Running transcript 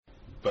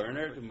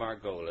Bernard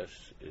Margolis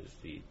is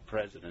the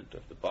president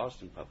of the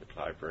Boston Public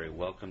Library.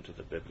 Welcome to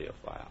the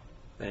Bibliophile.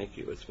 Thank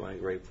you. It's my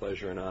great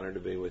pleasure and honor to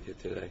be with you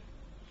today.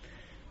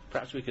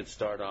 Perhaps we could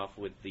start off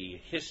with the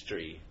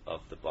history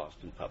of the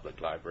Boston Public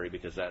Library,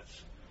 because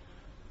that's,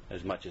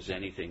 as much as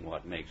anything,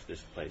 what makes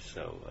this place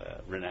so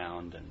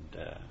renowned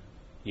and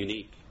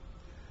unique.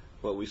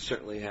 Well, we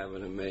certainly have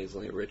an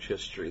amazingly rich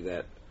history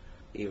that,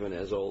 even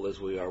as old as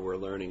we are, we're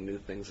learning new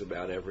things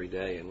about every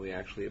day. And we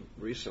actually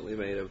recently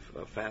made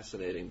a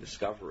fascinating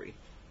discovery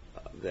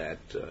that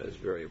is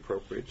very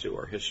appropriate to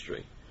our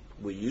history.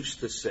 We used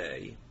to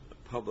say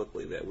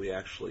publicly that we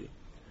actually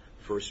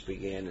first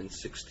began in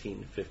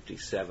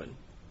 1657,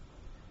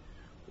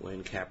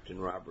 when Captain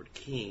Robert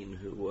Keene,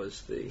 who was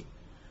the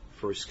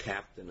first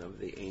captain of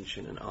the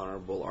Ancient and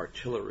Honorable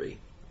Artillery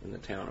in the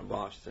town of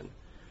Boston,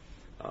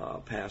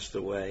 passed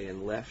away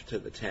and left to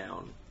the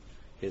town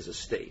his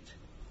estate.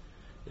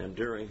 Now,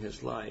 during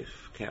his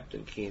life,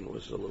 Captain Keene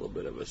was a little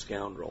bit of a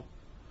scoundrel,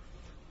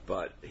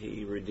 but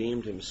he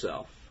redeemed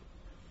himself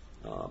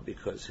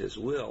because his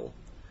will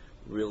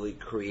really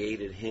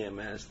created him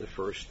as the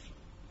first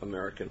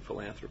American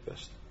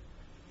philanthropist.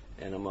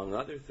 And among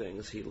other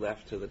things, he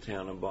left to the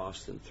town of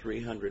Boston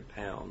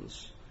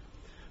 £300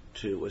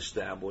 to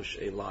establish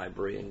a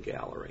library and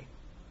gallery.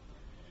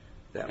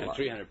 And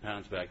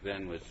 £300 back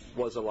then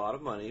was a lot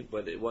of money,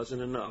 but it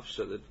wasn't enough,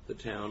 so that the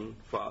town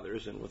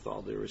fathers, and with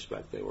all due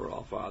respect, they were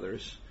all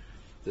fathers,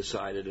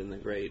 decided in the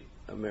great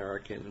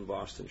American and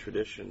Boston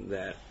tradition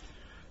that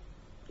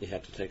you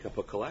had to take up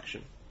a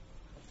collection.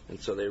 And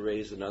so they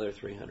raised another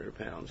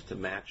 £300 to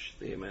match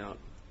the amount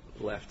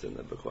left in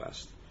the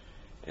bequest.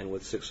 And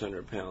with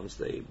 £600,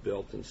 they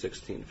built in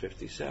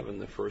 1657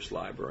 the first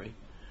library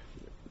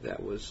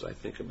that was, I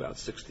think, about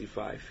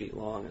 65 feet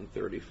long and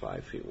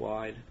 35 feet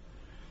wide.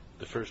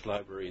 The first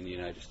library in the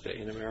United States.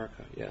 In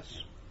America, yes.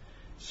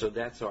 So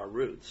that's our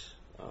roots.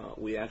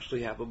 We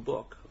actually have a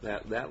book.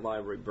 That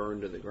library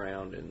burned to the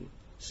ground in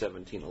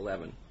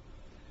 1711.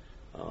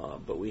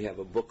 But we have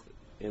a book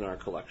in our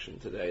collection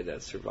today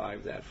that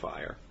survived that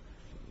fire.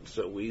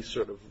 So we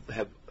sort of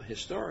have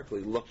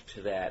historically looked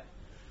to that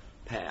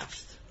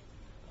past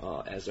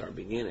as our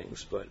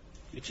beginnings. But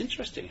it's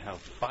interesting how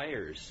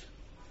fires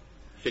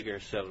figure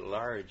so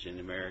large in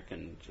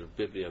American sort of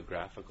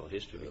bibliographical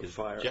history.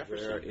 Because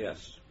Jefferson...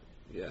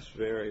 Yes,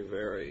 very,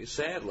 very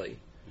sadly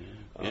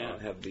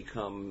have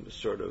become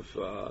sort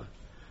of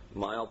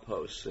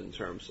mileposts in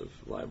terms of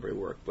library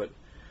work. But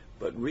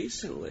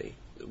recently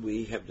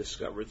we have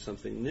discovered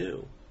something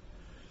new,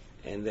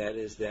 and that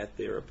is that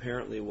there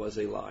apparently was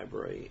a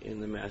library in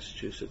the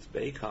Massachusetts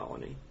Bay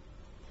Colony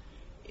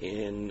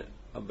in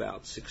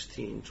about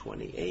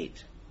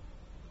 1628,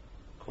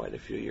 quite a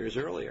few years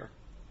earlier.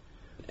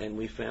 And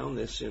we found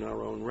this in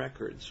our own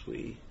records.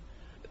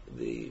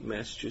 The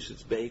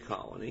Massachusetts Bay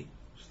Colony,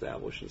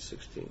 established in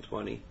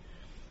 1620,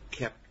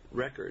 kept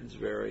records,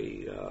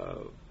 very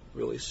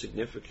really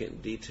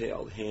significant,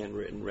 detailed,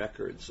 handwritten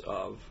records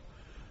of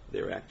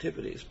their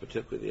activities,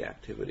 particularly the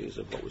activities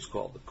of what was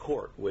called the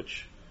court,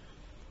 which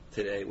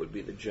today would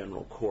be the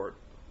general court,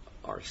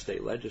 our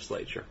state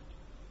legislature.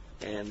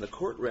 And the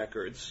court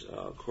records,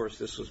 of course,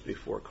 this was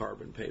before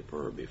carbon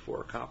paper or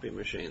before copy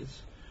machines.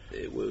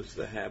 It was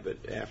the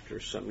habit, after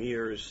some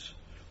years,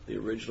 the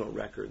original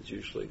records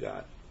usually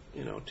got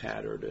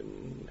tattered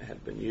and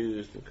had been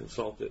used and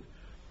consulted,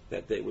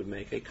 that they would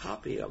make a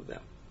copy of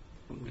them.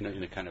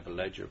 In a kind of a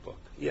ledger book.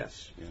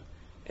 Yes. Yeah.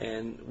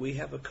 And we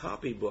have a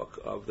copy book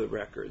of the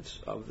records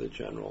of the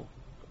General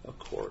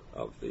Court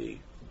of the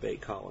Bay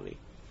Colony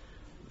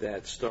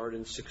that start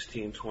in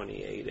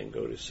 1628 and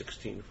go to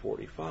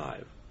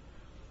 1645.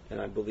 And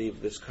I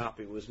believe this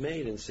copy was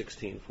made in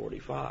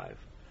 1645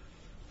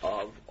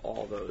 of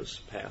all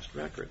those past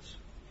records.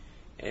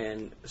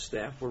 And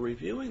staff were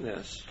reviewing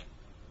this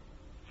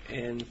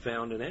and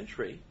found an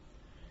entry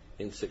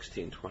in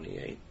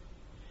 1628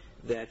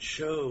 that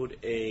showed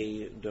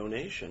a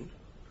donation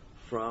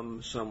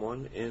from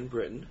someone in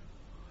Britain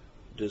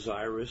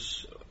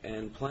desirous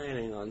and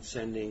planning on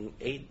sending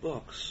 8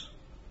 books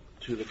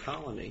to the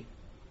colony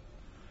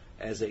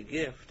as a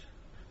gift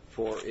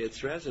for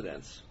its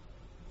residents.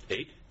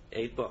 8?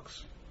 8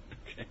 books.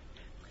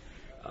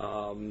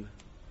 Okay.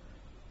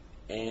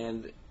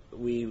 And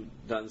we've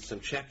done some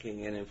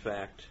checking, and in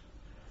fact,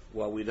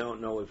 while we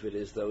don't know if it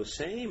is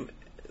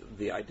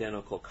the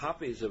identical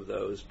copies of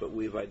those, but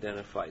we've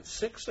identified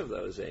 6 of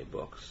those 8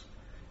 books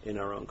in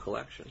our own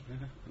collection.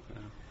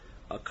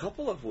 A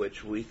couple of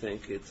which we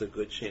think it's a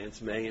good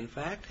chance may in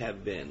fact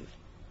have been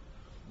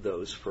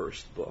those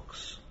first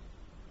books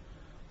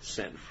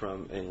sent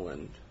from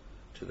England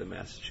to the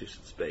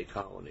Massachusetts Bay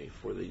Colony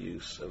for the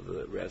use of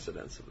the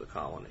residents of the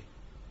colony.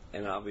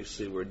 And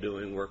obviously we're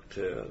doing work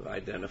to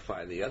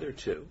identify the other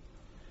 2,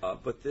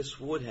 but this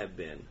would have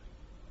been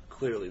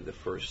clearly the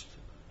first,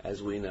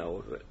 as we know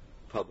of it,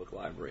 public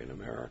library in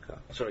America.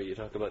 Sorry, you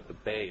talk about the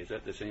Bay. Is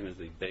that the same as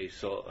the Bay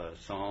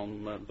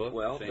Psalm book?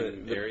 Well,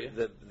 area?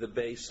 The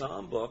Bay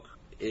Psalm book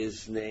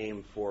is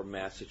named for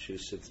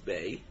Massachusetts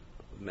Bay,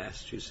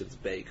 Massachusetts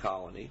Bay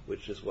Colony,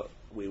 which is what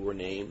we were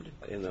named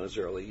in those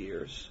early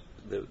years.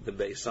 The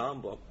Bay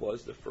Psalm book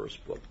was the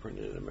first book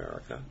printed in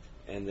America,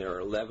 and there are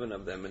 11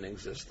 of them in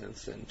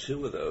existence, and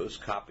 2 of those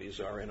copies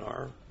are in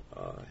our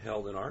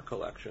held in our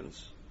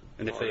collections.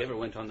 And if they ever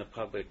went on the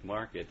public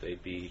market,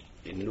 they'd be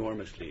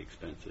enormously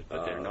expensive,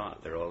 but they're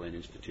not. They're all in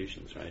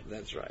institutions, right?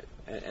 That's right,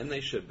 and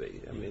they should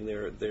be. I mean,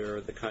 they're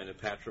the kind of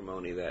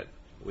patrimony that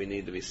we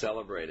need to be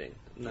celebrating.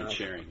 And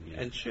sharing.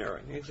 Yeah. And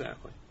sharing,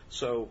 exactly.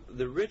 So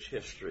the rich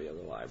history of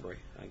the library,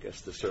 I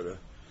guess, to sort of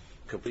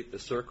complete the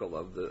circle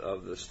of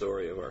the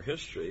story of our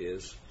history,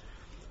 is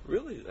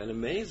really an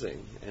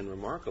amazing and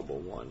remarkable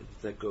one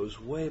that goes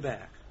way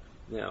back.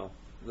 Now,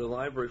 the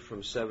library from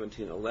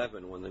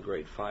 1711, when the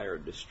Great Fire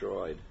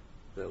destroyed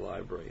the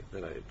library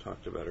that I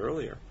talked about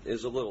earlier,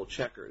 is a little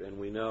checkered, and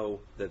we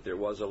know that there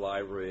was a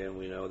library, and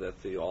we know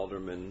that the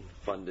aldermen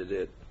funded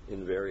it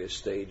in various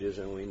stages,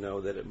 and we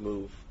know that it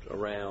moved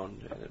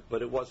around,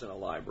 but it wasn't a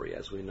library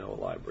as we know a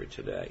library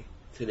today.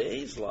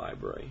 Today's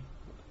library,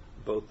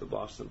 both the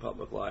Boston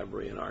Public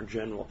Library and our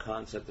general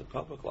concept of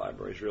public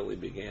libraries, really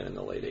began in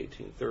the late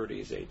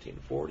 1830s,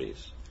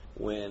 1840s,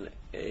 when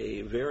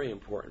a very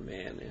important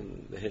man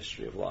in the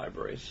history of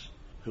libraries,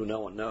 who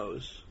no one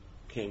knows,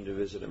 came to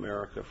visit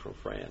America from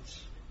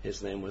France.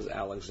 His name was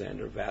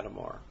Alexander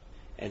Vademar,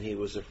 and he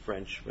was a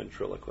French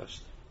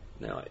ventriloquist.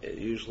 Now, it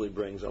usually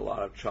brings a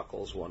lot of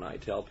chuckles when I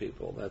tell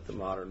people that the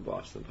modern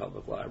Boston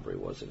Public Library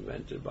was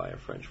invented by a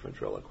French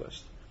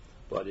ventriloquist,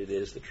 but it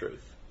is the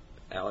truth.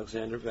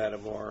 Alexander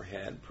Vademar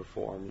had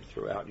performed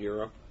throughout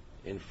Europe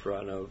in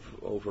front of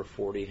over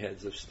 40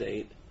 heads of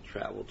state,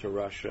 traveled to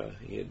Russia.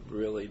 He had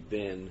really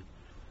been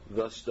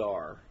the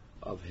star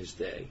of his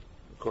day.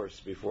 Of course,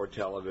 before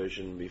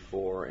television,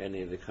 before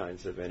any of the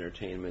kinds of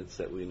entertainments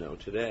that we know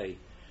today,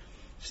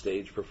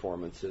 stage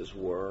performances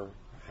were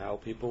how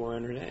people were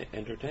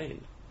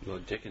entertained. Well,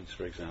 Dickens,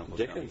 for example.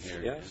 Dickens,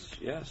 here,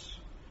 yes.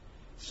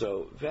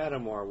 So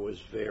Vademar was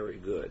very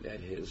good at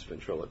his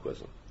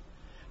ventriloquism,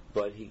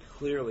 but he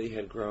clearly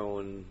had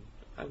grown,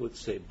 I would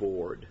say,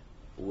 bored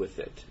with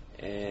it.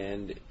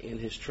 And in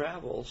his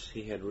travels,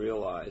 he had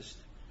realized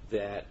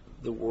that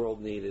the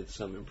world needed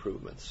some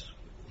improvements.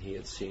 He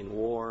had seen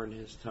war in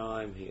his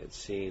time, he had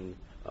seen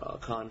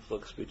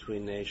conflicts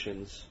between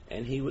nations,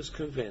 and he was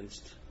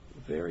convinced,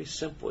 very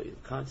simply,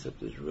 the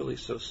concept is really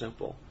so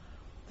simple,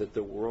 that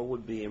the world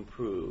would be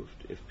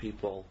improved if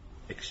people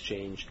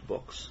exchanged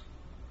books.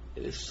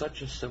 It is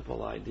such a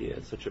simple idea,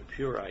 it's such a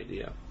pure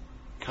idea.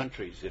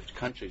 Countries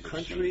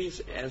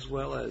As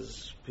well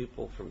as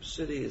people from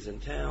cities and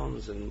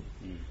towns, and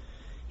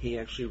he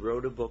actually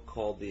wrote a book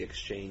called The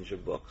Exchange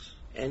of Books.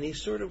 And he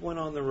sort of went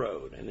on the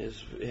road, and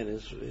his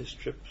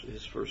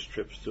first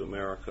trips to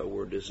America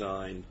were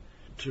designed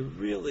to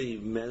really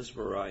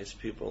mesmerize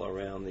people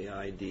around the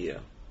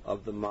idea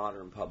of the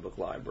modern public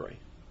library.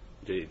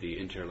 The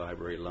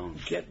interlibrary loan.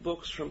 Get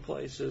books from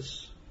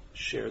places,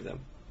 share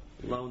them,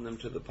 loan them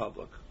to the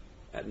public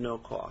at no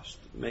cost.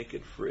 Make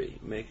it free,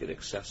 make it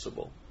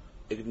accessible.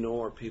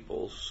 Ignore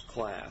people's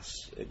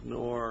class,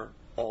 ignore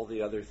all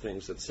the other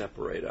things that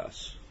separate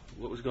us.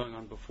 What was going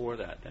on before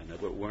that, then?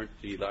 Weren't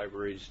the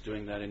libraries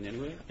doing that in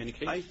any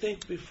case? I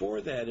think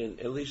before that,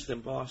 at least in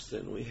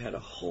Boston, we had a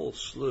whole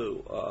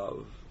slew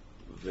of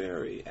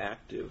very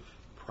active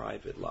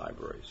private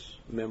libraries,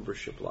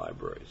 membership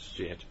libraries.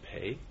 So you had to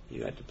pay?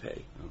 You had to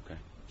pay. Okay.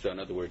 So in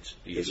other words,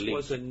 this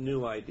was a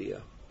new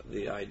idea.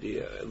 The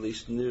idea, at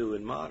least new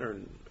in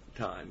modern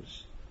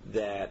times,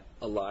 that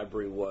a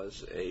library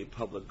was a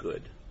public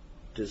good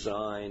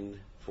designed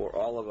for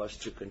all of us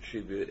to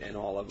contribute and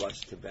all of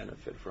us to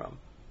benefit from.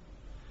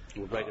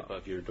 Well, right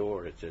above your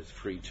door it says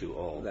free to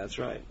all. That's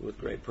right, with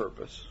great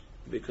purpose,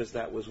 because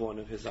that was one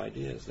of his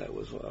ideas. That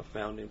was a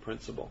founding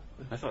principle.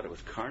 I thought it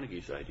was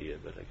Carnegie's idea,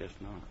 but I guess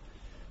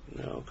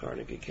not. No,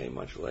 Carnegie came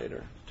much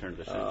later. Turn of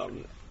the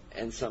century.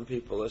 And some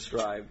people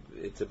ascribe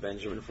it to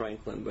Benjamin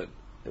Franklin, but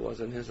it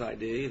wasn't his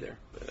idea either.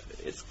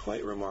 It's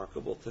quite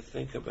remarkable to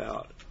think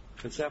about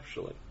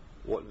conceptually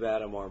what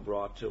Vademar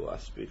brought to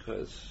us,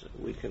 because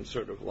we can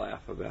sort of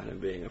laugh about him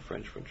being a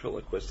French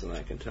ventriloquist, and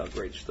I can tell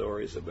great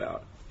stories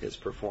about his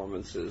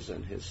performances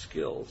and his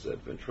skills at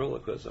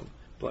ventriloquism.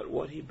 But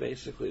what he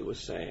basically was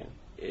saying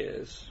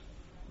is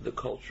the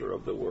culture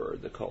of the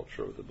word, the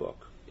culture of the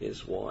book,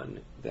 is one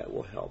that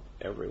will help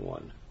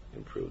everyone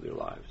improve their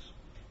lives.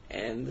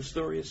 And the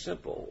story is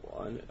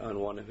simple. On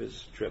one of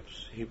his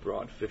trips, he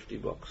brought 50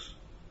 books.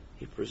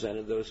 He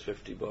presented those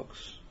 50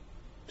 books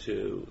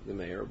to the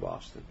mayor of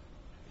Boston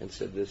and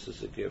said, "This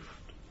is a gift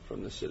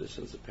from the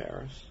citizens of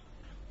Paris."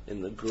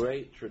 In the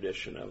great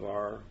tradition of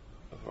our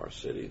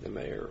city, the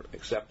mayor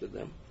accepted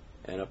them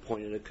and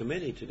appointed a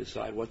committee to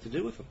decide what to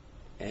do with them.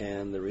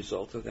 And the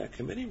result of that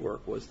committee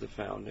work was the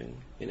founding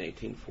in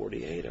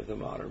 1848 of the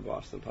modern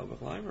Boston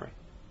Public Library.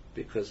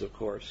 Because, of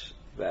course,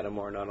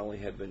 Vademar not only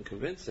had been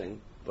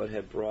convincing, but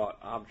had brought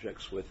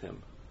objects with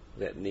him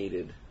that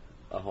needed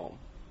a home,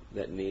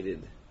 that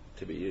needed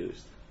to be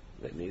used,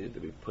 that needed to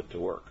be put to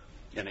work.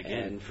 And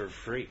again, for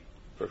free.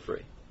 For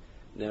free.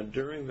 Now,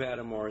 during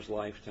Vadamar's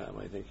lifetime,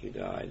 I think he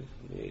died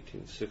in the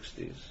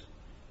 1860s,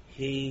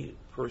 he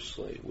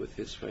personally, with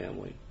his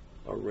family,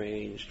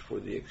 arranged for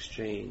the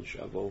exchange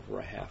of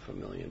over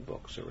 500,000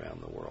 books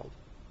around the world.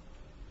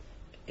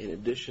 In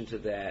addition to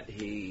that,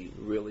 he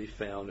really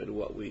founded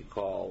what we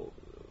call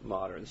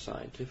modern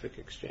scientific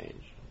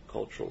exchange,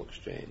 cultural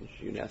exchange,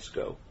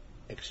 UNESCO,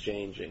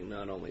 exchanging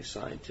not only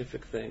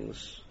scientific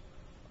things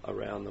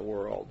around the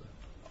world,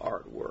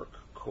 artwork,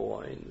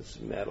 coins,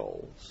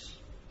 metals,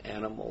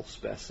 animal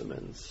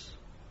specimens.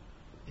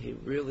 He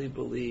really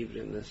believed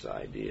in this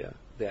idea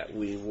that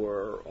we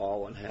were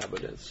all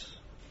inhabitants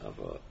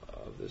of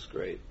this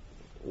great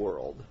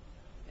world,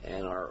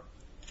 and our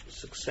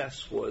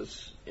success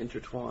was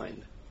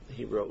intertwined.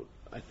 He wrote,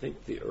 I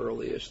think, the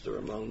earliest or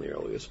among the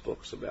earliest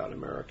books about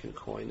American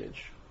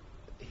coinage.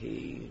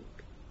 He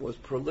was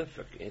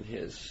prolific in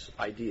his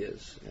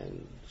ideas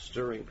and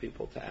stirring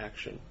people to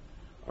action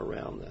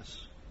around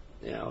this.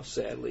 Now,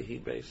 sadly, he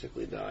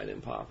basically died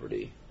in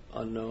poverty,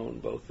 unknown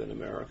both in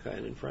America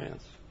and in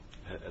France.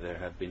 There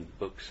have been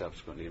books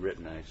subsequently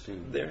written, I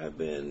assume. There have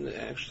been,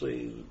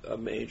 actually, a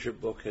major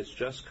book has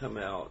just come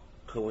out,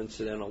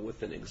 coincidental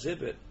with an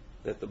exhibit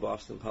that the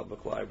Boston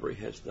Public Library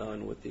has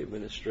done with the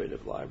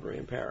Administrative Library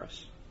in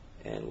Paris.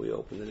 And we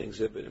opened an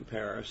exhibit in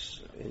Paris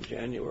in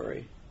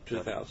January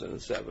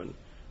 2007,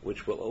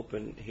 which will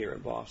open here in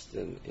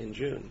Boston in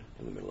June,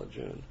 in the middle of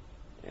June.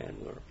 And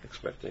we're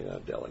expecting a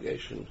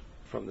delegation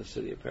from the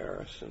city of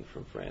Paris and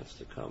from France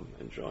to come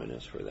and join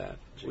us for that.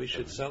 We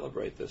should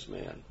celebrate this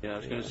man. Yeah, I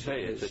was going to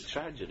say, it's a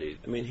tragedy.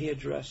 I mean, he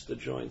addressed the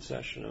joint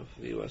session of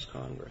the U.S.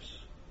 Congress.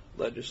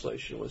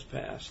 Legislation was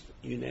passed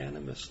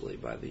unanimously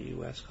by the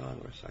U.S.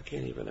 Congress. I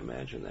can't even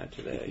imagine that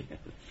today,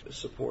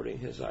 supporting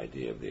his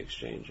idea of the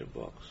exchange of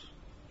books.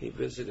 He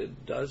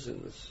visited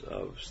dozens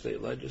of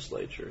state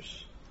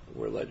legislatures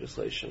where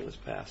legislation was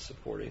passed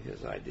supporting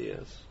his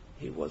ideas.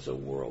 He was a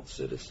world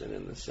citizen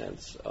in the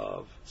sense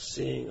of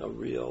seeing a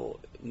real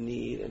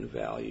need and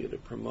value to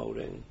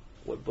promoting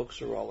what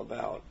books are all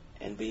about,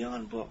 and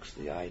beyond books,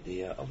 the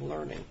idea of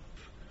learning.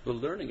 Well,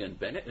 learning and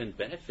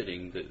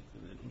benefiting the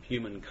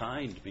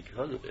humankind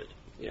because of it.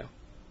 Yeah.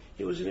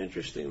 He was an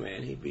interesting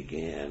man. He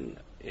began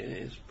in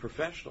his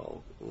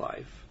professional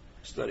life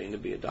studying to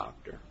be a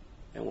doctor.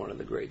 And one of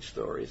the great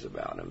stories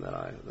about him that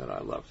I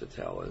love to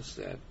tell is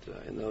that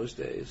in those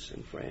days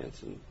in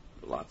France and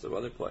lots of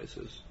other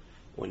places,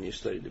 when you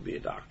studied to be a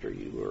doctor,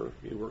 you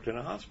worked in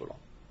a hospital.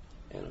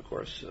 And, of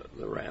course,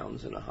 the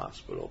rounds in a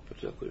hospital,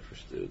 particularly for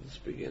students,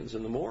 begins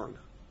in the morgue.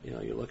 You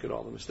know, you look at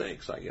all the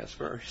mistakes, I guess,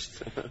 first.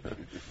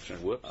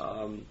 Whoops.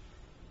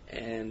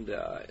 And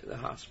the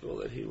hospital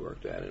that he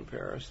worked at in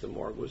Paris, the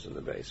morgue was in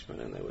the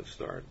basement, and they would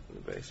start in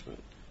the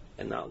basement.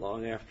 And not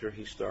long after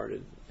he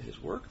started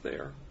his work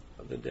there,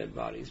 the dead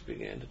bodies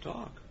began to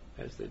talk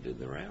as they did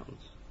the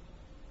rounds.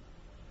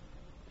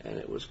 And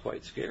it was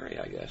quite scary,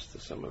 I guess, to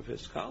some of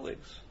his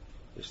colleagues.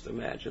 Just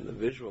imagine the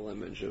visual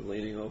image of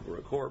leaning over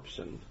a corpse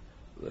and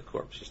the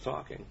corpse is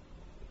talking.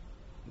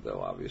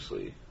 Though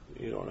obviously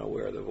you don't know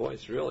where the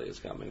voice really is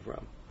coming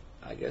from.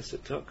 I guess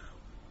it took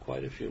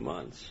quite a few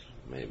months,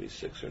 maybe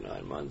 6 or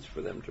 9 months,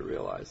 for them to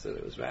realize that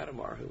it was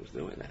Vadamar who was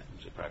doing that. It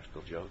was a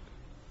practical joke.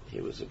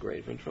 He was a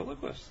great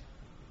ventriloquist.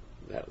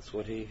 That's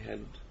what he had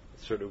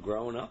sort of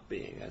grown up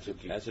being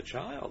as a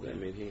child. I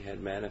mean, he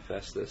had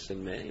manifest this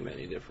in many,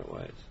 many different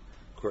ways.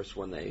 Of course,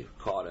 when they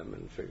caught him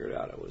and figured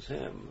out it was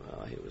him,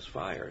 he was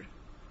fired.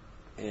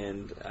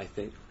 And I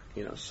think,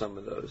 some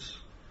of those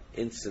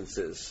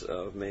instances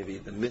of maybe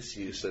the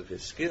misuse of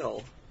his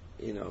skill,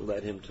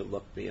 led him to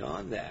look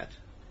beyond that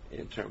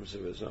in terms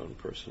of his own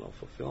personal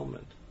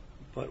fulfillment.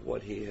 But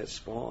what he has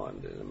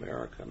spawned in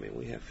America, I mean,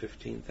 we have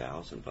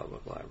 15,000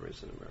 public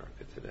libraries in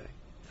America today.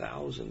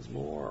 Thousands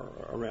more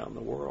around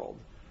the world,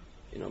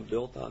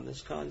 built on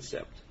this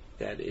concept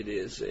that it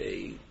is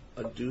a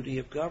duty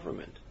of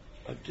government.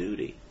 A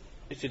duty.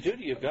 It's a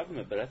duty of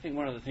government, but I think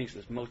one of the things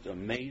that's most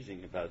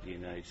amazing about the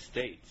United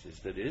States is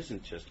that it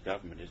isn't just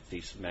government, it's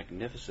these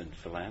magnificent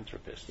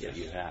philanthropists that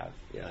you have,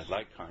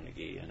 like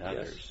Carnegie and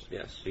others.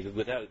 Yes. Because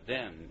without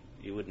them,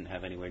 you wouldn't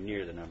have anywhere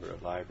near the number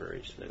of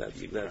libraries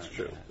that's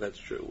true. have. That's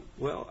true.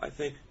 Well, I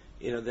think,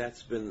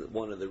 that's been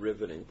one of the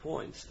riveting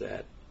points,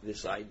 that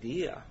this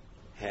idea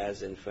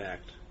has, in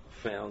fact,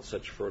 found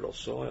such fertile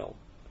soil,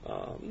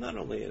 not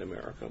only in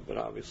America, but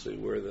obviously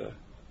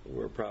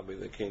we're probably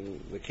the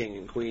king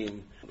and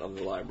queen of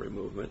the library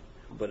movement,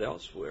 but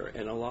elsewhere.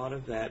 And a lot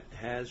of that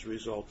has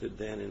resulted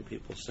then in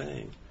people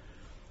saying,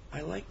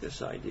 I like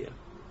this idea.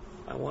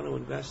 I want to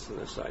invest in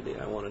this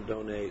idea. I want to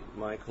donate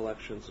my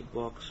collections of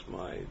books,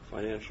 my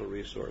financial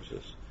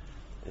resources.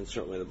 And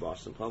certainly the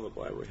Boston Public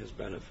Library has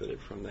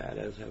benefited from that,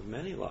 as have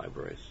many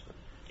libraries.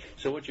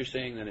 So what you're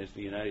saying then is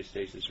the United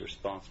States is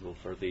responsible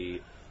for the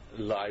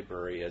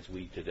library as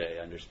we today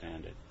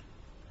understand it?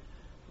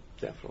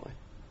 Definitely.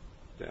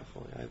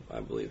 I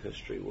believe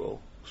history will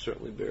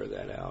certainly bear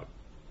that out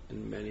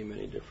in many,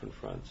 many different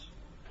fronts.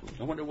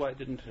 I wonder why it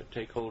didn't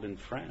take hold in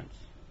France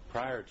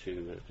prior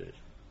to it.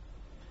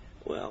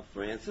 Well,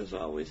 France has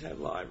always had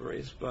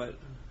libraries, but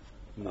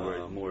more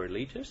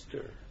elitist,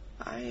 or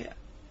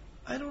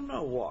I don't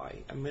know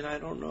why. I mean, I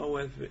don't know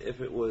if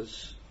it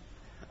was.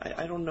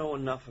 I don't know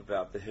enough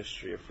about the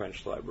history of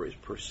French libraries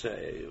per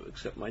se,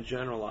 except my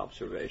general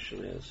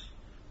observation is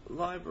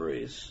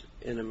libraries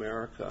in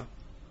America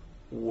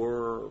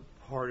were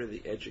part of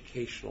the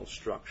educational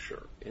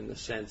structure in the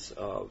sense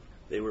of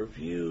they were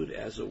viewed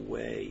as a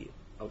way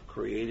of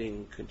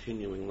creating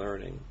continuing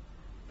learning,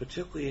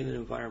 particularly in an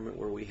environment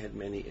where we had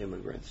many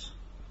immigrants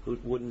who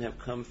wouldn't have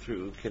come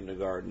through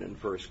kindergarten and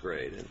first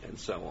grade and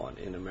so on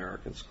in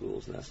American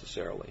schools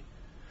necessarily,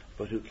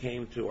 but who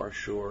came to our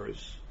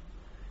shores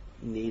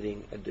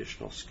needing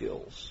additional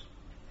skills.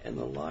 And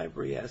the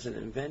library as an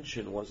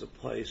invention was a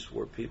place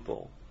where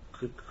people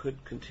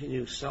could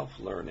continue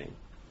self-learning.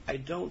 I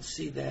don't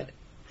see that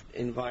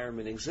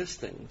environment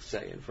existing,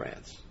 say, in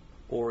France,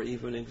 or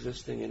even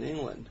existing in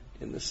England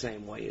in the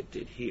same way it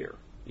did here.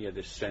 Yeah,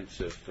 this sense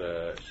of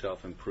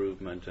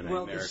self-improvement and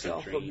American the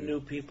self dream. of new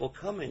people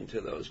coming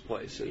to those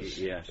places.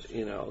 Yes.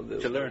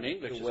 To learn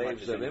English. The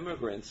waves of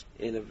immigrants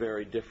in a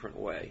very different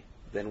way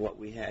than what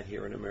we had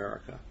here in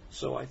America.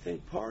 So I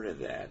think part of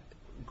that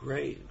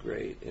great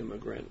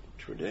immigrant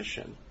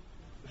tradition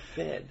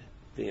fed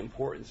the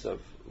importance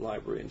of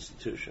library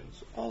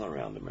institutions all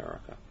around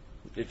America.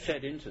 It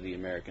fed into the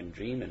American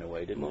dream in a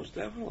way, didn't it? Most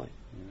definitely.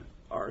 Yeah.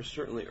 Our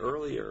certainly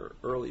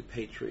early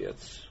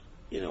patriots,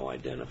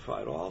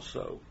 identified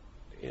also,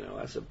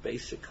 as a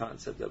basic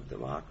concept of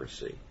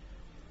democracy,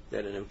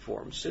 that an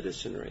informed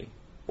citizenry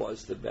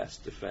was the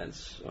best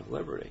defense of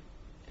liberty.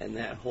 And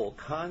that whole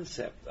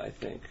concept, I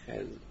think,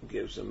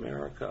 gives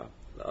America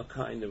a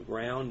kind of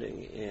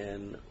grounding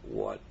in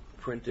what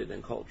printed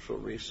and cultural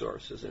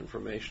resources,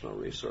 informational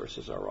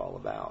resources are all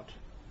about.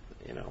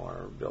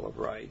 Our Bill of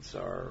Rights,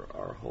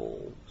 our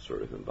whole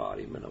sort of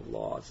embodiment of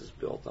laws is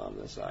built on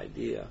this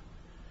idea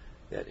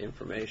that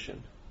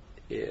information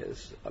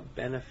is a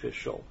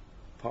beneficial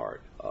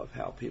part of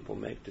how people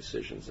make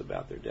decisions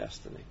about their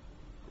destiny,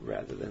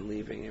 rather than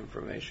leaving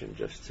information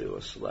just to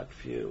a select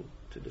few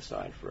to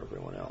decide for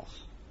everyone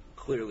else.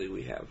 Clearly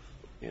we have,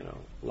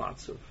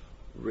 lots of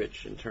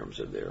rich in terms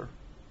of their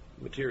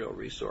material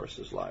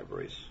resources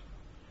libraries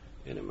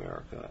in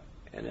America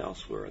and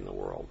elsewhere in the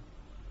world.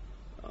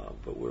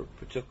 But we're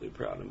particularly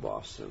proud in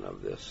Boston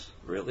of this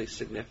really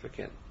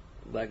significant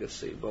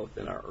legacy, both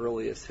in our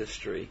earliest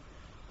history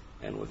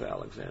and with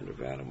Alexander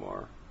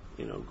Vadimar,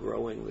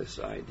 growing this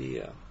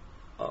idea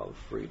of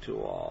free to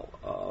all,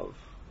 of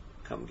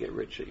come get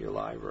rich at your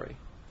library,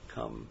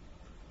 come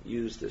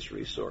use this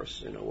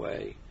resource in a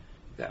way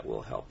that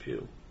will help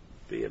you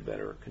be a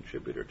better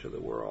contributor to the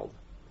world,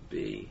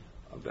 be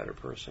a better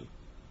person.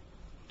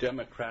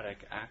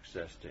 Democratic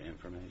access to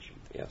information.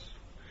 Yes.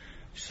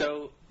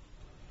 So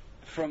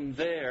from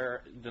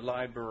there, the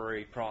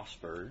library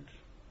prospered.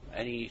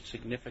 Any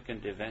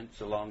significant events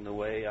along the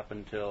way up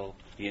until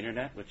the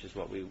internet, which is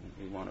what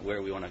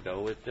where we want to go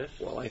with this?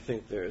 Well, I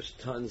think there's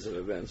tons of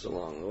events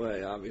along the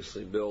way.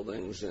 Obviously,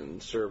 buildings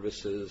and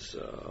services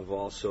of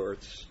all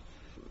sorts.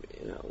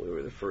 We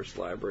were the first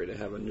library to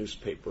have a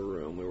newspaper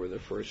room. We were the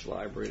first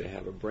library to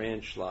have a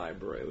branch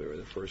library. We were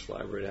the first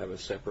library to have a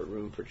separate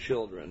room for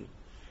children.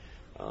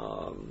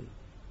 Our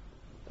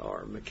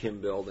McKim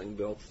building,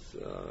 opened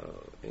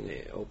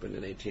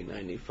in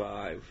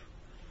 1895,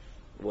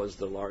 was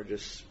the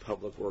largest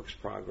public works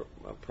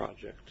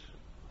project,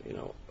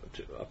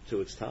 up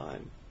to its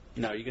time.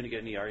 Now, are you going to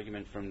get any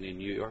argument from the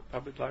New York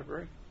Public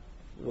Library?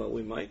 Well,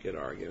 we might get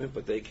argument,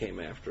 but they came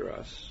after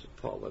us.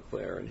 Paul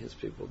Leclerc and his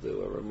people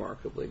do a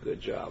remarkably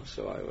good job,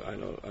 so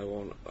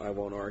I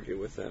won't argue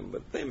with them,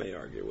 but they may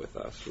argue with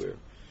us.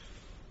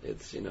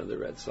 It's the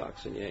Red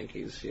Sox and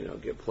Yankees,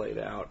 get played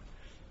out.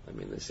 I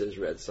mean, this is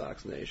Red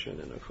Sox Nation,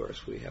 and of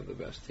course we have the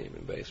best team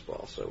in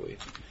baseball, so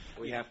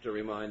we have to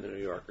remind the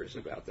New Yorkers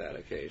about that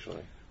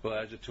occasionally. Well,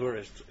 as a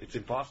tourist, it's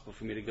impossible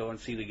for me to go and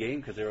see the game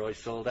because they're always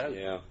sold out.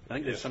 Yeah. I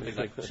think there's something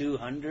like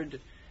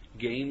 200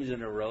 games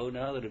in a row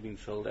now that have been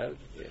sold out.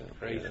 Yeah,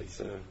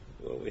 crazy.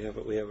 Well, we have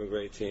a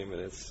great team,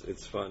 and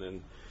it's fun.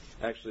 And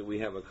actually, we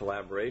have a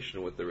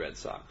collaboration with the Red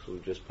Sox.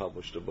 We've just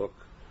published a book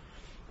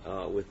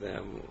with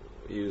them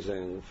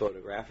using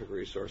photographic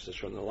resources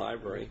from the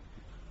library.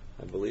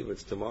 I believe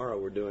it's tomorrow.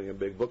 We're doing a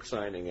big book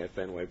signing at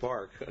Fenway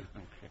Park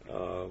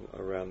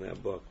around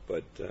that book.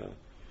 But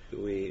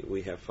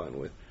we have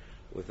fun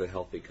with a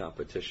healthy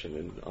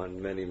competition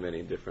on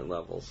many different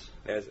levels.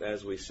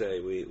 As we say,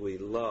 we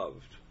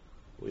love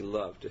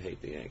to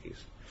hate the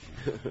Yankees.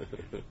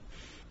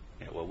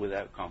 Yeah, well,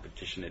 without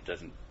competition, it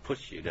doesn't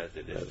push you, does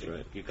it? That's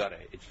right.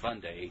 It's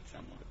fun to hate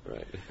someone.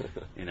 Right.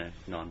 In a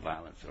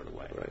non-violent sort of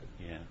way. Right.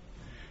 Yeah.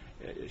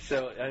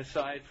 So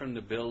aside from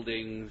the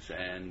buildings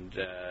and,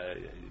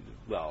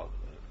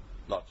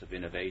 lots of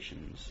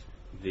innovations,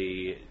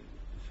 the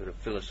sort of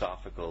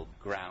philosophical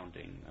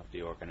grounding of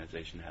the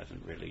organization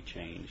hasn't really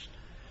changed.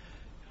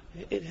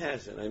 It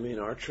hasn't. I mean,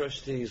 our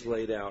trustees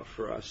laid out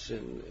for us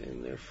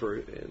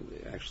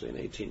actually in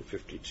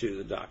 1852,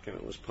 the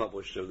document was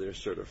published of their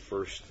sort of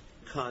first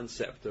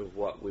concept of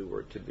what we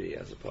were to be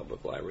as a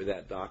public library.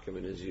 That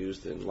document is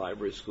used in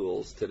library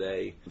schools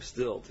today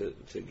still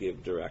to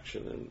give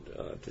direction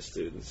and to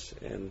students.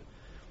 And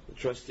the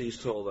trustees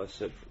told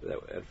us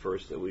at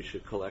first that we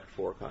should collect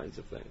 4 kinds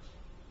of things.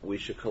 We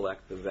should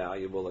collect the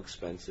valuable,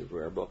 expensive,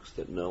 rare books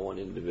that no one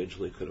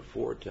individually could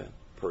afford to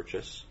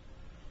purchase.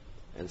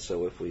 And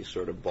so if we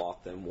sort of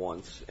bought them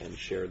once and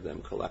shared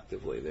them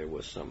collectively, there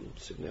was some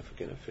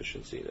significant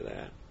efficiency to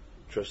that.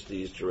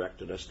 Trustees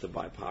directed us to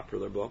buy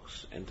popular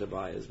books and to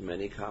buy as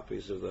many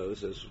copies of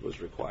those as was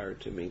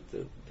required to meet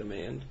the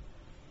demand.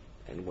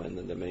 And when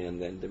the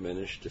demand then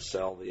diminished, to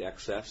sell the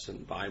excess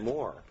and buy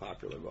more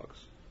popular books.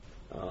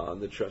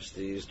 The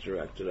trustees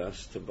directed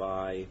us to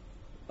buy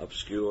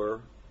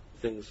obscure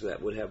things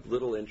that would have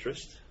little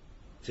interest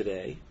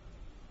today,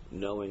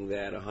 knowing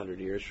that 100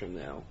 years from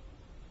now,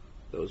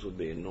 those would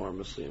be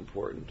enormously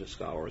important to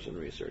scholars and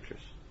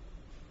researchers.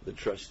 The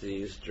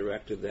trustees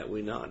directed that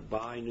we not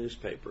buy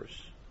newspapers,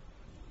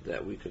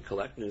 that we could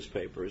collect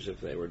newspapers if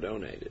they were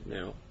donated.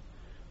 Now,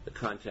 the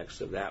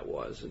context of that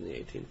was in the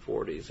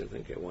 1840s, I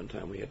think at one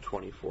time we had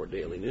 24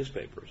 daily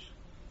newspapers.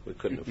 We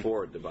couldn't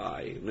afford to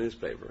buy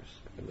newspapers.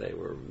 And they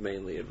were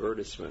mainly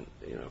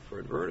for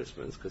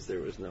advertisements, because there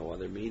was no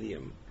other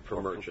medium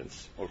for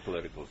merchants. Or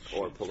political.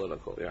 Or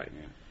political, right.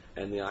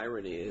 Yeah. And the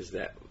irony is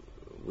that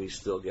we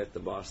still get the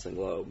Boston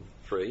Globe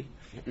free,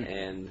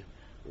 and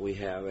we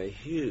have a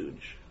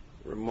huge,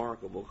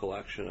 remarkable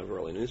collection of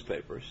early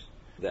newspapers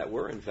that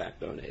were in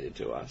fact donated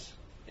to us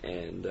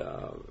and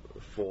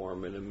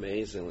form an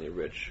amazingly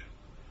rich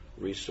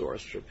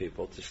resource for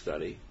people to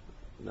study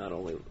not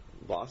only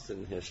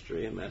Boston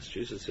history and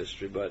Massachusetts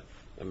history, but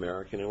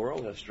American and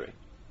world history,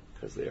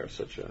 because they are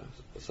such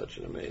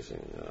an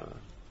amazing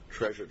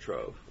treasure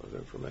trove of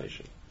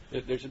information.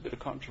 There's a bit of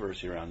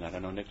controversy around that. I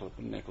know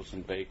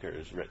Nicholson Baker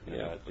has written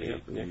about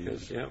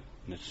the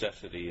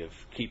necessity of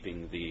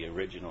keeping the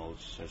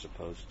originals as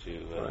opposed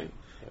to... right.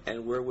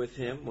 And we're with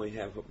him. We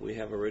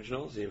have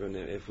originals, even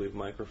if we've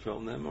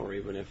microfilmed them or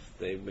even if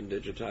they've been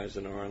digitized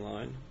and are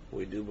online.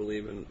 We do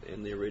believe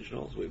in the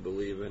originals. We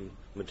believe in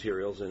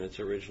materials in its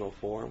original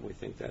form. We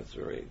think that's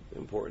very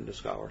important to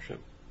scholarship.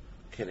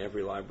 Can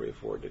every library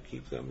afford to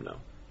keep them? No.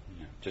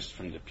 Just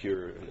from the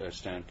pure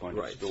standpoint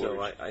right. of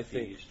storage. So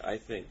I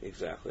think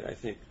exactly. I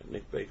think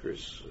Nick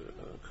Baker's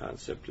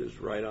concept is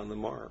right on the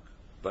mark.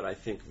 But I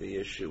think the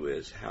issue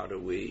is how do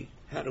we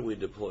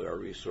deploy our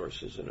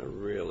resources in a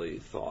really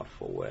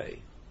thoughtful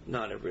way?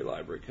 Not every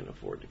library can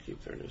afford to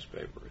keep their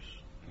newspapers,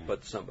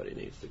 but somebody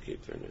needs to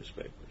keep their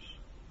newspapers.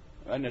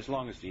 And as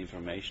long as the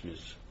information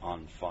is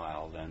on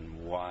file,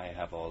 then why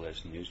have all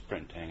this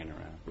newsprint hanging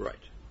around?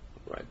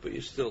 Right. But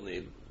you still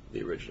need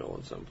the original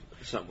in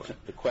some way.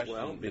 The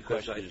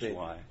question is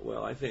why?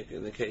 Well, I think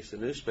in the case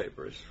of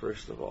newspapers,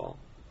 first of all,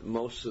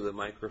 most of the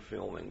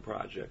microfilming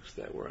projects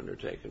that were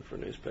undertaken for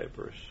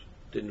newspapers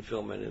didn't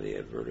film any of the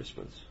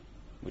advertisements.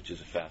 Which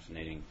is a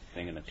fascinating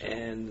thing in itself.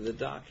 And the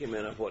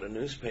document of what a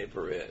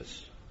newspaper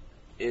is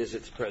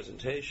its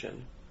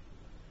presentation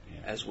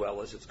as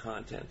well as its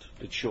content.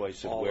 The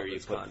choice of where you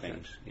put content.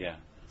 things. Yeah.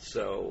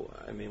 So,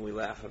 we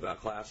laugh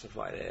about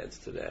classified ads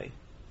today.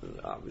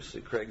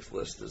 Obviously,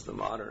 Craigslist is the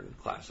modern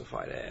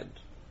classified ad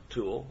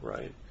tool,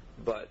 right?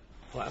 But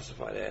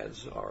classified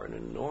ads are an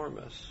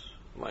enormous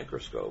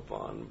microscope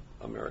on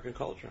American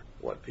culture.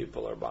 What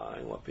people are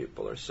buying, what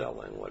people are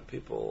selling, what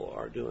people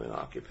are doing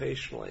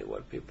occupationally,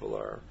 what people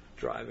are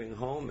driving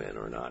home in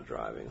or not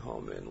driving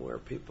home in, where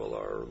people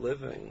are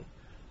living,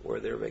 where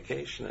they're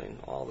vacationing,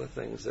 all the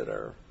things that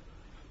are,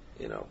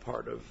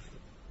 part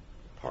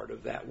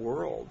of that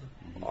world,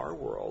 our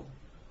world,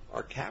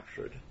 are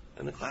captured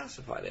in the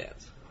classified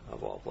ads.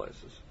 Of all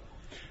places.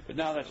 But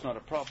now that's not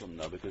a problem,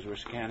 though, because we're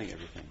scanning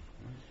everything.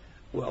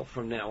 Well,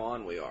 from now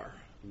on we are.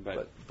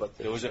 But the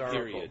there was a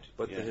period.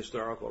 But the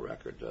historical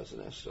record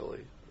doesn't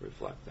necessarily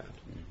reflect that.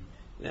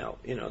 Now,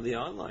 the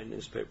online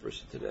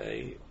newspapers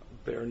today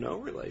bear no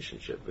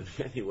relationship in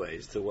many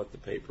ways to what the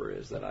paper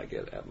is that I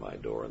get at my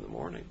door in the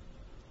morning.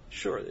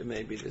 Sure, it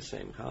may be the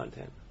same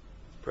content.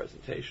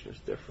 Presentation is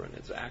different.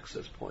 Its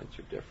access points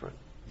are different.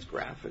 Its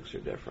graphics are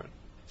different.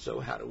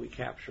 So how do we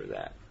capture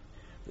that?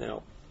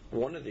 Now,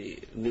 one of the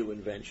new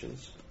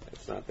inventions,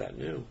 it's not that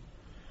new,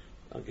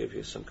 I'll give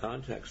you some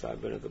context.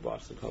 I've been at the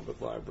Boston Public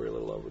Library a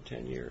little over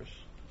 10 years.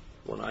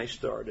 When I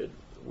started,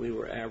 we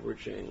were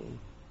averaging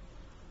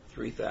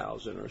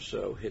 3,000 or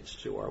so hits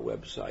to our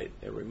website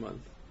every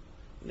month.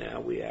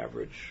 Now we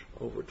average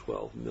over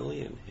 12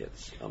 million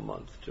hits a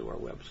month to our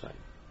website.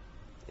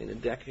 In a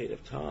decade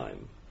of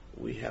time,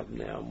 we have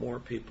now more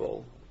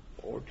people,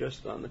 or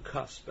just on the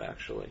cusp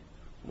actually,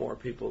 more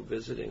people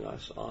visiting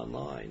us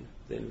online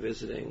than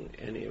visiting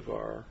any of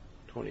our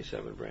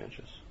 27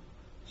 branches.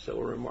 So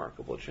a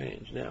remarkable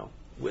change. Now,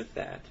 with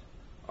that,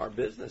 our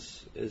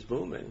business is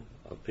booming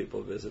of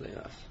people visiting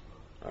us.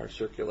 Our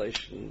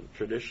circulation,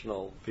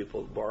 traditional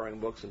people borrowing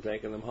books and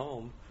taking them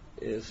home,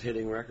 is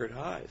hitting record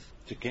highs.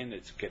 Again,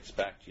 it gets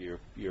back to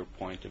your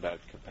point about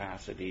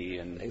capacity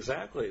and...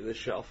 Exactly. The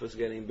shelf is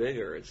getting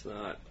bigger. It's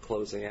not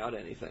closing out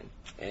anything.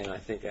 And I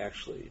think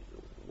actually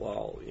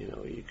while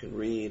you can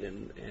read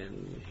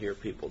and hear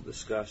people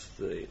discuss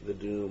the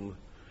doom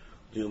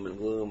and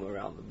gloom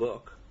around the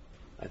book,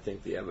 I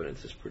think the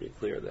evidence is pretty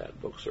clear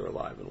that books are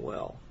alive and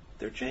well.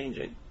 They're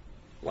changing,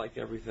 like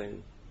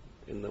everything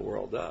in the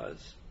world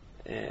does,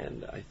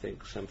 and I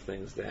think some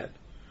things that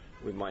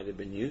we might have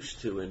been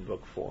used to in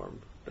book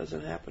form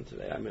doesn't happen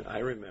today. I mean, I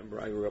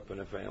remember I grew up in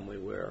a family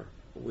where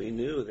we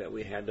knew that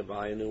we had to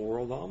buy a New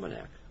World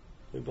Almanac.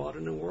 We bought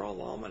a New World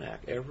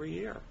Almanac every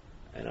year.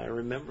 And I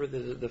remember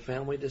the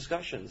family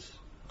discussions,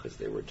 because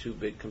they were two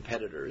big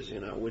competitors,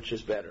 which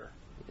is better,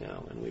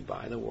 and we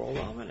buy the World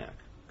Almanac,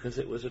 because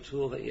it was a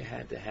tool that you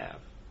had to have.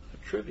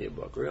 A trivia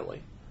book,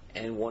 really.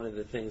 And one of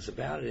the things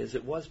about it is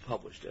it was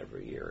published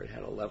every year. It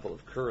had a level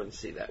of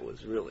currency that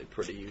was really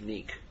pretty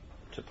unique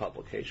to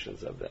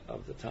publications of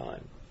the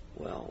time.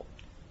 Well,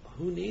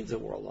 who needs a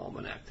World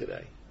Almanac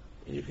today?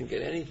 You can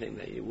get anything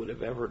that you would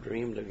have ever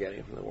dreamed of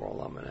getting from the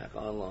World Almanac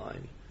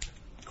online.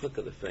 Click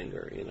of the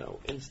finger,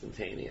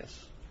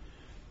 instantaneous.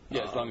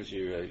 Yeah, as long as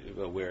you're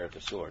aware of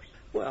the source.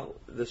 Well,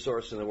 the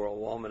source in the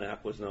World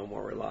Almanac was no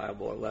more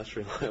reliable or less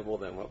reliable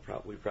than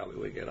what we probably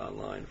would get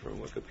online from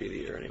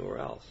Wikipedia or anywhere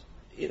else.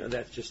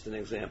 That's just an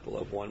example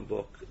of one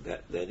book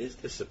that is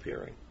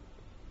disappearing,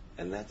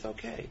 and that's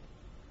okay.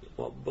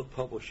 Well, book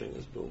publishing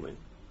is booming.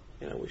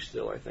 We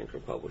still, I think, are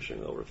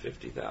publishing over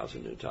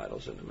 50,000 new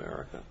titles in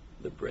America.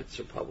 The Brits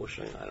are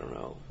publishing, I don't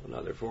know,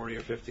 another 40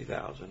 or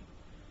 50,000.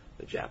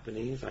 The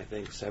Japanese, I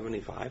think,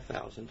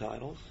 75,000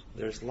 titles.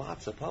 There's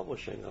lots of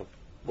publishing of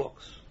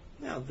books.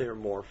 Now, they're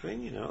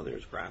morphing,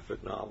 there's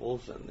graphic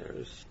novels and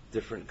there's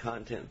different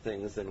content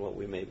things than what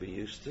we may be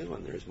used to,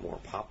 and there's more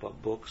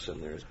pop-up books,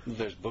 and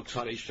there's books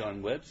based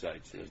on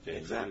websites these days.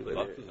 Exactly.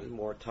 There's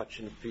more touch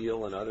and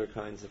feel and other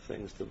kinds of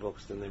things to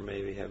books than there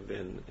maybe have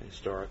been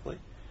historically.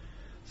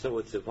 So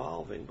it's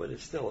evolving, but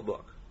it's still a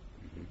book.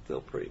 Mm-hmm.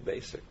 Still pretty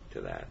basic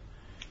to that.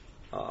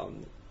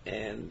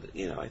 And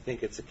I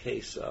think it's a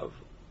case of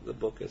the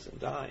book isn't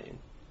dying.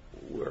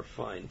 We're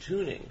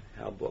fine-tuning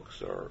how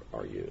books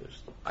are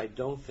used. I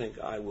don't think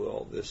I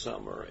will this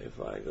summer,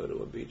 if I go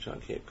to a beach on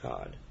Cape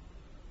Cod,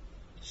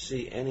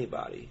 see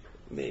anybody,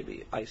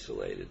 maybe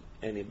isolated,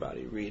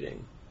 anybody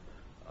reading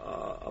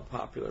a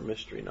popular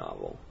mystery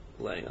novel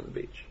laying on the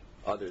beach,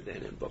 other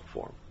than in book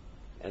form.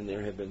 And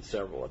there have been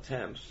several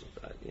attempts,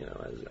 as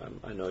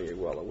I know you're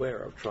well aware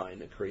of, trying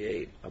to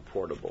create a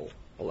portable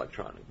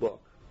electronic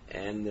book.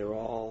 And they're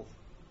all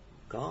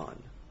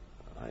gone.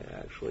 I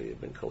actually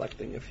have been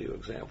collecting a few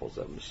examples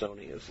of them.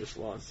 Sony has just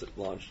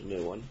launched a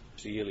new one.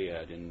 The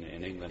Iliad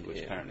in England,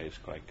 which apparently is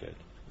quite good.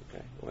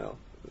 Okay, well,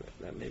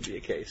 that may be a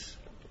case.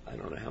 I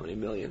don't know how many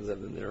millions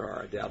of them there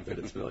are. I doubt that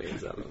it's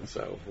millions of them.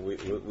 So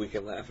we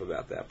can laugh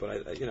about that.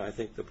 But I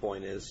think the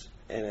point is,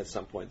 and at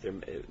some point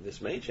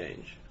this may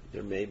change.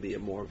 There may be a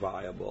more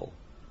viable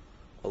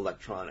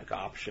electronic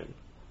option.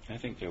 I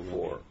think there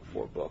will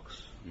for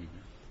books. Mm-hmm.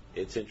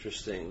 It's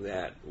interesting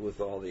that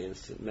with all the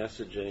instant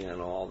messaging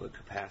and all the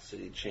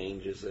capacity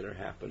changes that are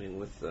happening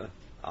with the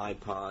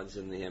iPods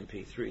and the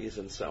MP3s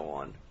and so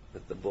on,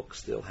 that the book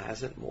still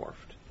hasn't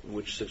morphed,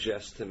 which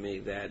suggests to me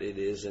that it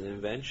is an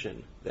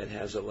invention that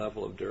has a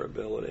level of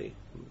durability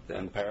that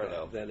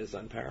is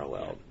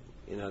unparalleled.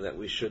 Yeah. That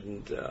we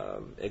shouldn't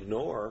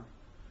ignore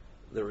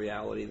the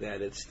reality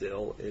that it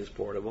still is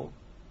portable.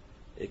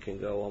 It can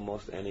go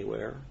almost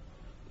anywhere.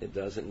 It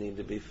doesn't need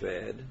to be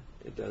fed.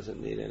 It doesn't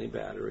need any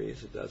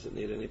batteries. It doesn't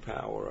need any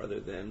power other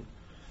than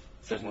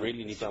doesn't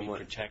really need to be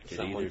protected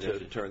someone either,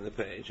 to turn the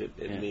page.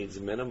 It needs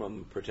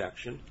minimum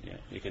protection. Yeah,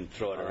 you can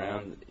throw it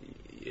around.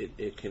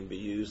 It can be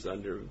used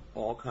under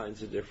all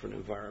kinds of different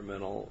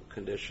environmental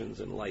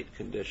conditions and light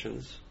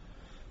conditions.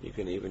 You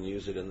can even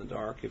use it in the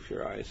dark if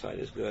your eyesight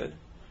is good.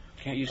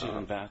 Can't use it in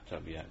a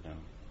bathtub yet,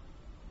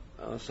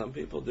 no. Some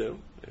people do.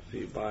 If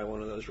you buy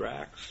one of those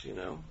racks,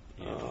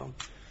 Yeah.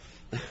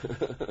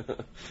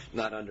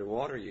 Not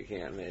underwater you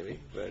can, maybe,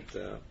 but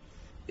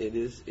it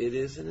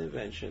is an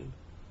invention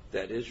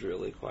that is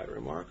really quite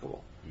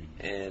remarkable.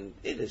 Mm-hmm. And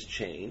it has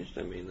changed.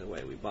 I mean, the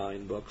way we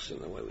bind books and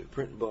the way we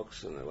print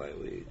books and the way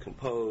we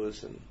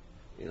compose. And,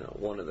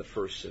 one of the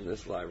first in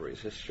this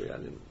library's history, I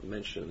didn't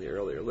mention in the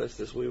earlier list,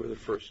 is we were the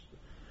first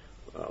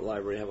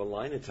library to have a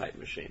linotype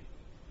machine,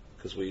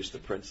 because we used to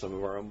print some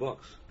of our own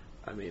books.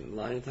 I mean,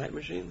 linotype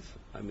machines,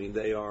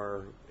 they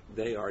are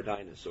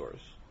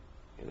dinosaurs.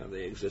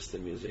 They exist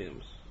in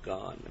museums.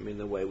 Gone. I mean,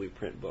 the way we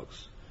print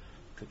books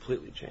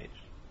completely changed.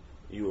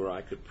 You or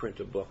I could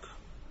print a book,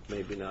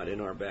 maybe not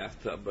in our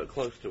bathtub, but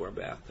close to our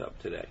bathtub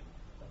today.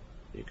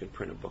 You can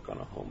print a book on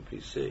a home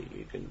PC.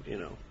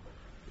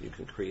 You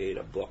can create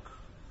a book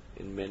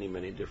in many,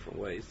 many different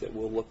ways that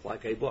will look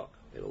like a book.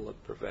 It'll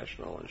look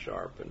professional and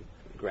sharp and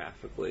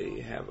graphically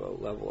have a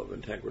level of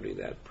integrity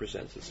that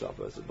presents itself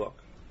as a book.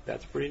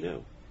 That's pretty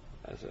new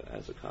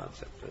as a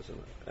concept,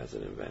 as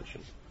an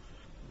invention.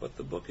 But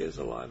the book is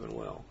alive and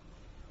well.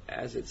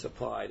 As it's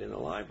applied in the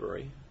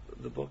library,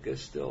 the book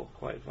is still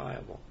quite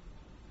viable.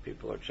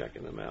 People are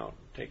checking them out,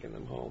 taking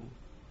them home,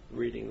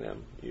 reading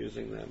them,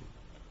 using them,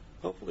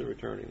 hopefully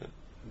returning them.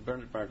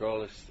 Bernard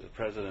Margolis, the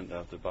president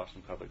of the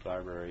Boston Public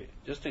Library,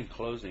 just in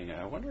closing,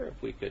 I wonder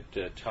if we could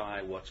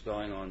tie what's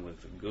going on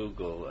with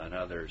Google and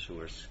others who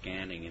are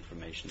scanning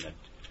information at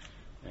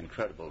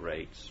incredible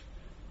rates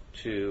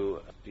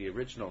to the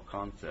original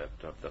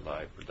concept of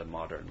the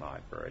modern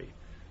library,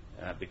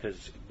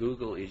 because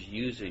Google is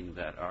using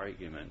that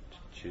argument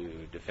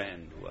to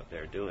defend what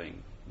they're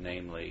doing,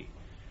 namely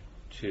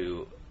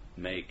to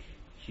make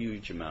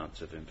huge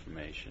amounts of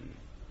information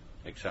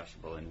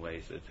accessible in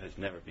ways that has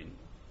never been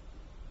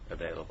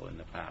available in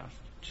the past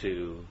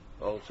to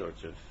all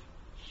sorts of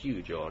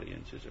huge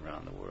audiences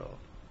around the world.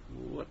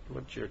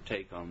 What's your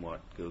take on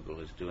what Google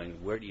is doing?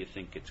 Where do you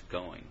think it's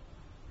going?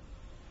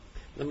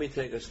 Let me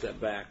take a step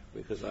back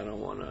because I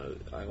want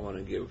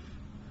to give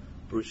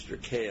Brewster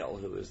Kahle,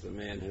 who is the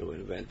man who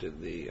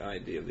invented the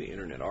idea of the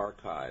Internet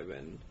Archive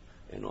and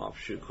an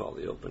offshoot called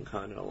the Open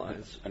Content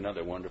Alliance.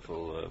 Another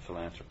wonderful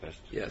philanthropist.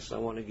 Yes, I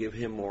want to give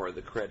him more of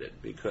the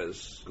credit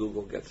because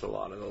Google gets a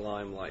lot of the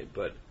limelight,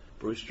 but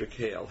Brewster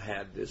Kahle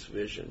had this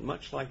vision,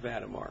 much like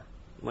Vladimir,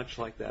 much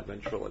like that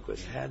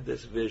ventriloquist, had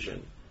this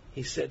vision.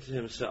 He said to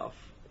himself,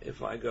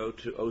 if I go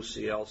to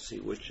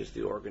OCLC, which is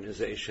the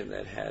organization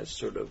that has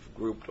sort of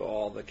grouped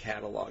all the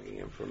cataloging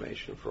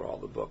information for all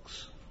the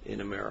books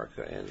in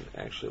America and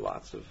actually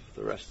lots of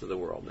the rest of the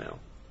world now,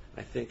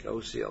 I think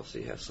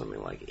OCLC has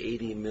something like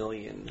 80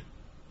 million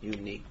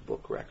unique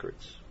book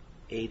records.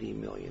 80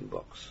 million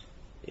books.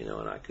 You know,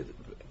 and I could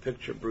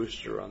picture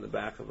Brewster on the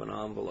back of an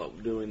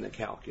envelope doing the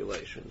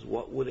calculations.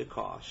 What would it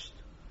cost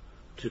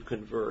to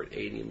convert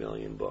 80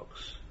 million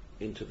books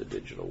into the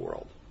digital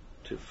world?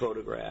 To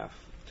photograph,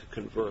 to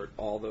convert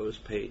all those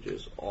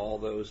pages, all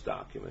those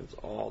documents,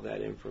 all that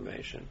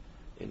information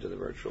into the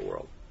virtual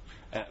world.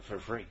 For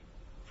free.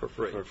 For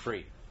free. For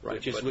free. Right.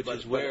 Which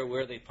is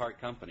where they part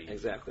company.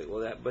 Exactly.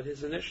 Well, but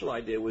his initial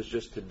idea was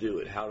just to do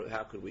it.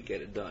 How could we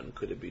get it done?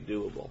 Could it be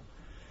doable?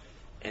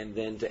 And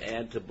then to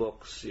add to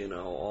books, you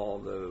know, all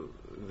the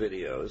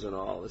videos and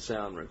all the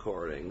sound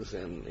recordings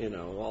and, you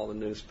know, all the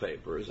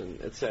newspapers and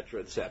et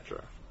cetera, et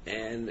cetera.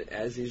 And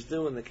as he's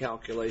doing the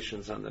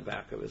calculations on the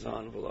back of his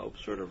envelope,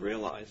 sort of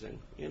realizing,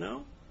 you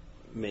know,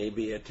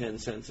 maybe at 10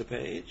 cents a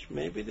page,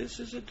 maybe this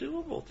is a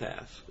doable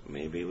task.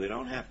 Maybe we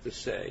don't have to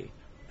say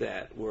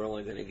that we're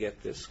only going to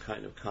get this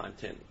kind of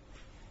content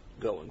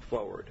going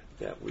forward,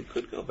 that we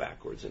could go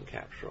backwards and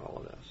capture all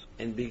of this.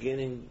 And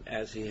beginning,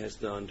 as he has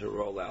done, to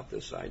roll out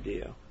this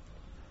idea,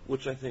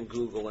 which I think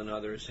Google and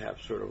others have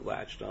sort of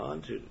latched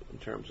on to in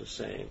terms of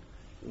saying,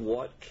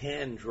 what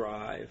can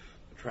drive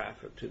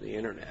traffic to the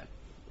Internet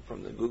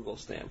from the Google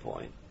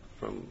standpoint,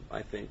 from,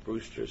 I think,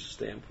 Brewster's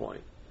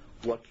standpoint,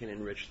 what can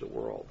enrich the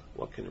world,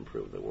 what can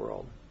improve the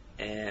world.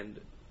 And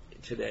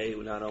today,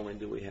 not only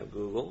do we have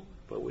Google,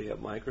 but we have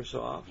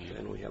Microsoft,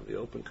 and we have the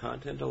Open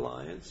Content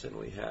Alliance, and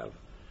we have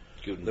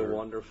the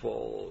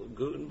wonderful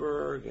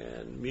Gutenberg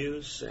and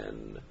Muse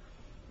and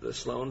the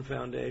Sloan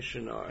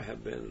Foundation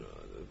have been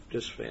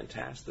just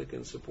fantastic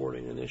in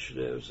supporting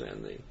initiatives,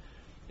 and the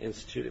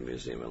Institute of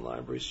Museum and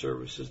Library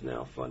Services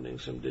now funding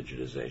some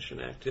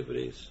digitization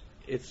activities.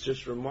 It's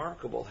just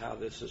remarkable how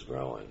this is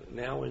growing.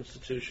 Now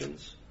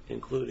institutions,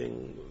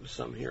 including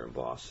some here in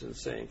Boston,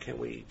 saying, can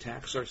we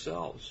tax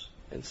ourselves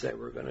and say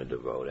we're going to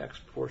devote X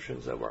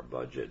portions of our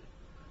budget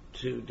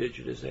to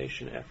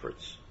digitization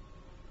efforts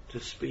to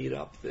speed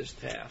up this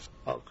task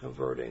of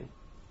converting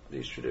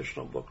these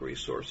traditional book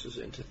resources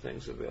into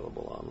things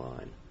available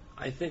online.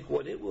 I think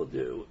what it will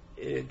do,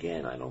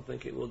 again, I don't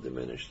think it will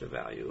diminish the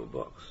value of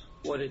books.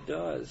 What it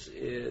does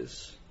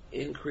is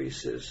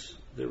increases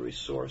the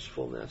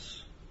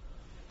resourcefulness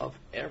of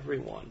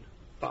everyone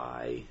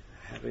by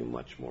having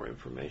much more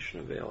information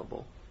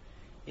available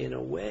in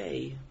a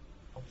way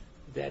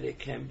that it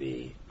can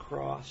be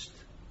crossed,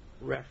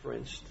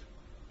 referenced,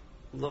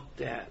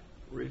 looked at,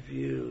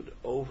 reviewed,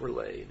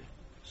 overlaid.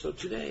 So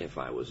today, if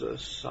I was a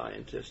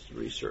scientist,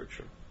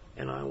 researcher,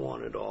 and I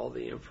wanted all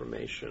the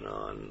information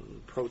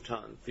on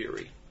proton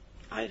theory,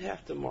 I'd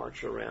have to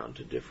march around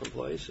to different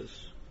places.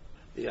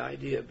 The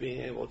idea of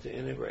being able to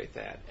integrate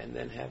that and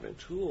then having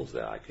tools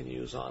that I can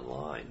use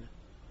online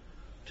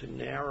to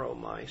narrow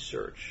my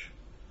search,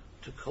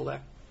 to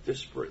collect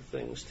disparate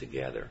things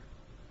together,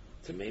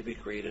 to maybe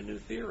create a new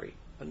theory,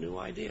 a new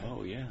idea.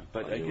 Oh, yeah.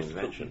 But I guess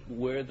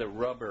where the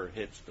rubber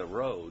hits the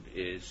road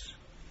is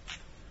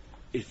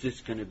this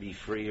going to be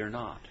free or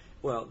not?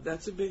 Well,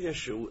 that's a big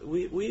issue.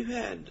 We've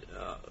had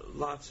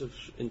lots of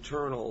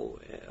internal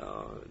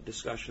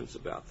discussions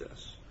about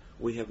this.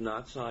 We have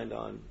not signed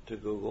on to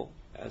Google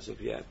as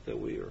of yet, that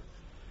we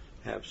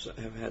have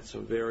had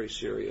some very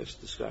serious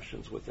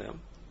discussions with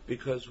them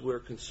because we're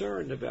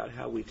concerned about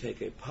how we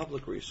take a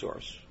public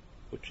resource,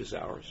 which is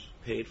ours,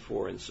 paid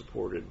for and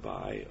supported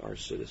by our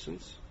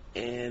citizens,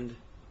 and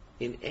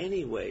in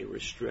any way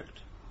restrict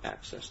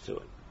access to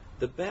it.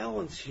 The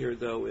balance here,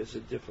 though, is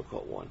a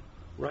difficult one.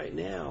 Right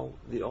now,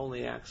 the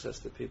only access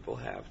that people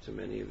have to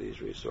many of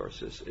these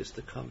resources is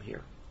to come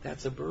here.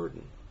 That's a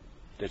burden.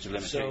 There's a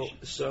limitation.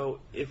 So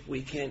if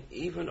we can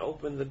even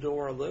open the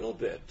door a little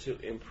bit to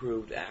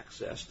improved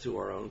access to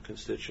our own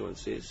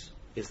constituencies,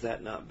 is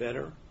that not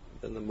better?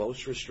 than the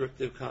most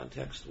restrictive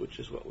context, which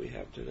is what we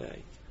have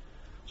today.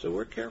 So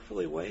we're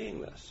carefully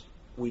weighing this.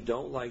 We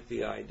don't like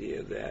the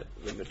idea that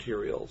the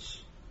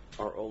materials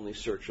are only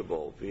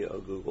searchable via a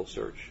Google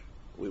search.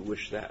 We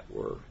wish that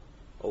were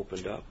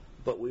opened up.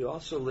 But we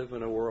also live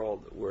in a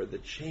world where the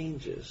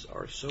changes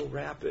are so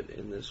rapid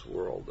in this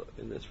world,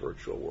 in this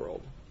virtual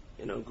world.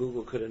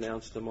 Google could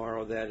announce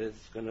tomorrow that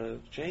it's going to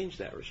change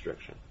that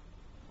restriction.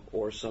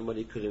 Or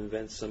somebody could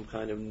invent some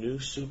kind of new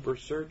super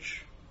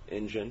search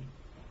engine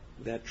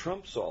that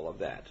trumps all of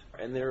that.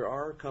 And there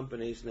are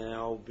companies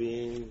now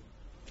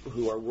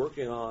who are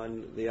working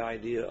on the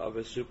idea of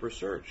a super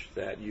search,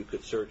 that you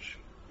could search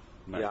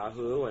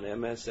Yahoo and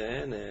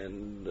MSN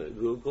and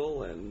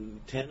Google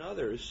and 10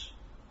 others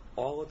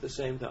all at the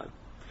same time.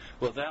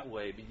 Well, that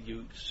way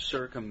you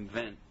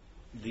circumvent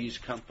these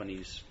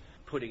companies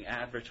putting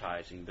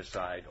advertising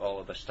beside all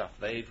of the stuff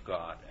they've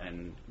got.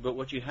 But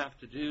what you have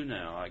to do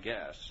now, I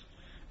guess,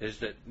 is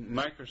that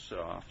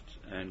Microsoft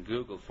and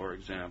Google, for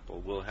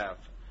example, will have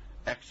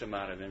X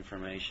amount of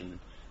information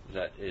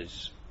that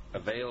is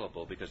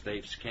available because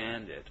they've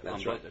scanned it.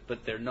 That's right.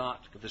 But they're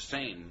not the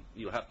same.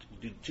 You'll have to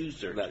do 2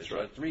 searches. That's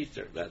right. Or 3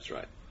 searches. That's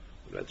right.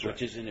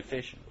 Which is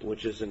inefficient.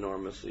 Which is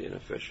enormously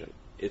inefficient.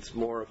 It's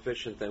more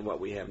efficient than what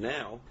we have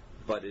now,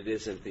 but it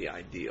isn't the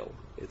ideal.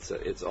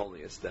 It's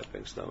only a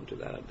stepping stone to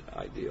that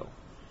ideal.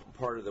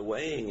 Part of the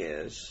weighing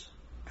is,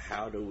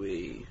 how do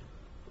we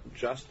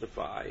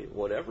justify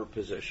whatever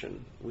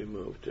position we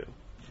move to?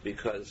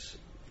 Because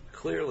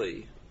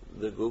clearly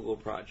the Google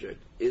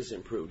project is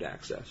improved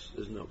access.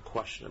 There's no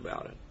question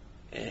about it.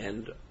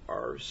 And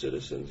our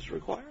citizens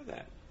require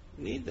that,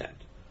 need that.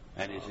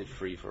 And is it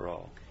free for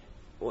all?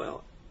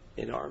 Well,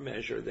 in our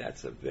measure,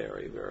 that's a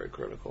very, very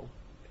critical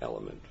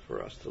element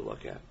for us to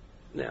look at.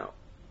 Now,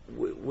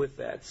 with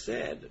that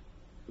said,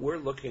 we're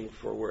looking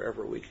for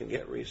wherever we can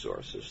get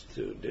resources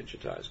to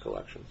digitize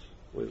collections.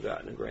 We've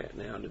gotten a grant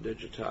now to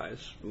digitize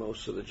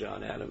most of the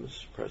John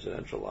Adams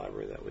Presidential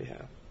Library that we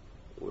have.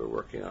 We're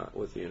working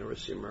with the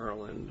University of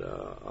Maryland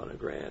on a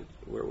grant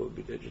where we'll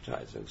be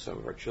digitizing some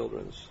of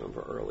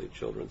our early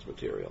children's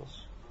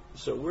materials.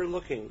 So we're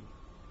looking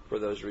for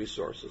those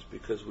resources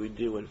because we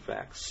do, in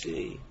fact,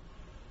 see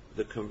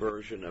the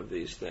conversion of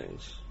these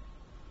things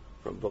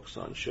from books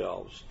on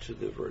shelves to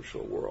the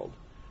virtual world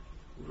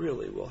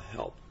really will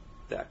help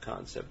that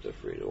concept of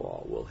free to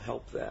all, will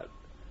help that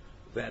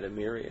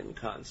Vadimirian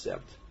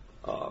concept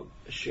of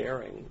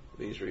sharing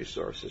these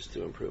resources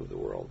to improve the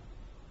world.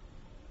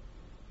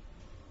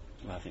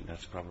 Well, I think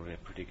that's probably a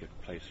pretty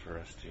good place for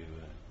us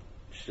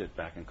to sit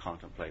back and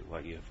contemplate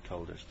what you have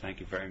told us. Thank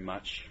you very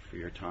much for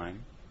your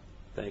time.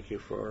 Thank you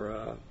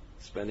for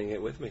spending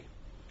it with me.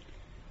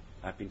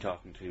 I've been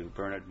talking to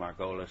Bernard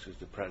Margolis, who's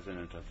the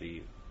president of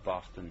the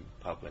Boston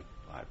Public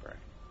Library.